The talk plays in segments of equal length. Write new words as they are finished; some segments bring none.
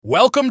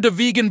Welcome to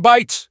Vegan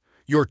Bytes,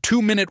 your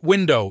 2-minute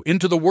window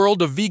into the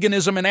world of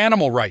veganism and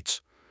animal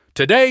rights.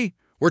 Today,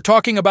 we're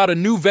talking about a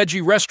new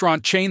veggie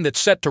restaurant chain that's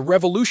set to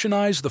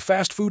revolutionize the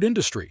fast food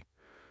industry.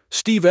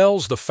 Steve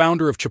Ells, the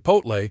founder of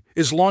Chipotle,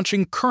 is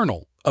launching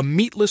Kernel, a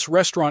meatless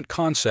restaurant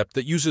concept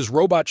that uses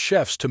robot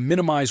chefs to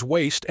minimize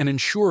waste and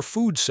ensure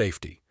food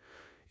safety.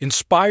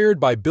 Inspired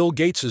by Bill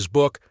Gates'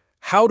 book,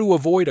 How to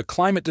Avoid a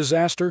Climate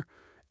Disaster,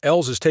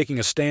 Ells is taking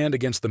a stand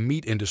against the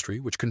meat industry,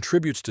 which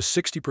contributes to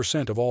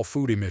 60% of all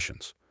food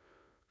emissions.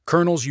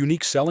 Kernel's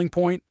unique selling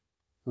point?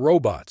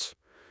 Robots.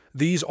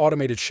 These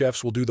automated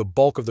chefs will do the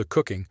bulk of the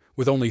cooking,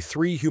 with only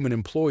 3 human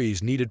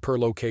employees needed per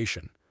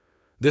location.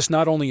 This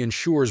not only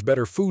ensures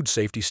better food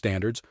safety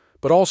standards,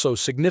 but also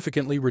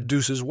significantly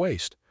reduces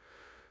waste.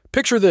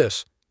 Picture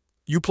this.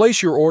 You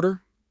place your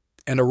order,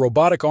 and a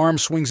robotic arm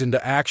swings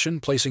into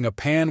action, placing a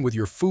pan with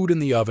your food in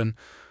the oven.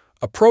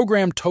 A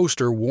programmed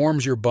toaster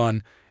warms your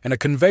bun, and a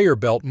conveyor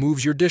belt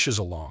moves your dishes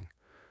along.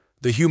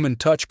 The human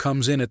touch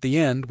comes in at the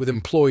end, with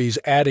employees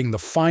adding the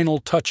final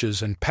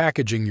touches and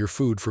packaging your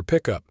food for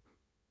pickup.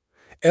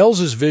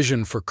 Ells'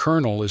 vision for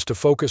Kernel is to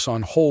focus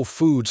on whole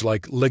foods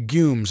like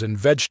legumes and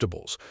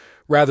vegetables,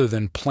 rather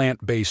than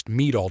plant-based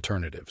meat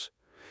alternatives.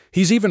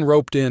 He's even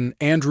roped in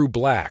Andrew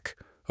Black,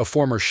 a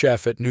former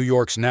chef at New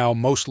York's now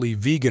mostly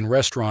vegan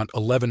restaurant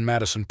 11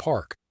 Madison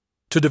Park,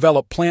 to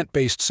develop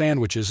plant-based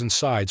sandwiches and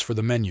sides for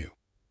the menu.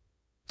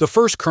 The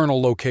first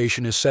Kernel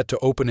location is set to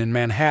open in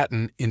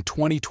Manhattan in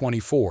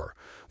 2024,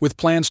 with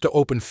plans to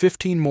open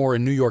 15 more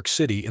in New York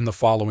City in the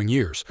following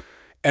years.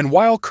 And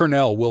while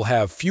Kernel will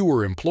have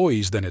fewer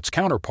employees than its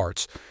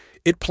counterparts,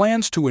 it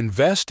plans to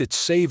invest its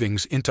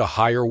savings into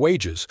higher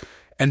wages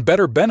and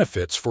better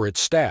benefits for its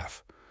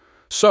staff.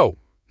 So,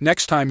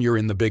 next time you're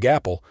in the Big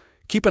Apple,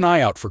 keep an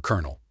eye out for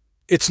Kernel.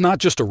 It's not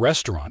just a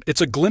restaurant,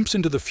 it's a glimpse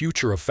into the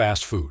future of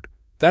fast food.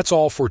 That's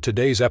all for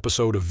today's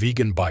episode of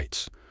Vegan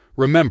Bytes.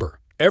 Remember,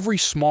 every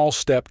small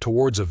step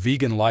towards a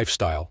vegan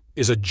lifestyle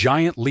is a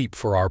giant leap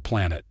for our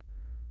planet.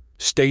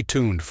 Stay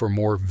tuned for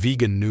more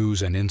vegan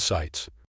news and insights.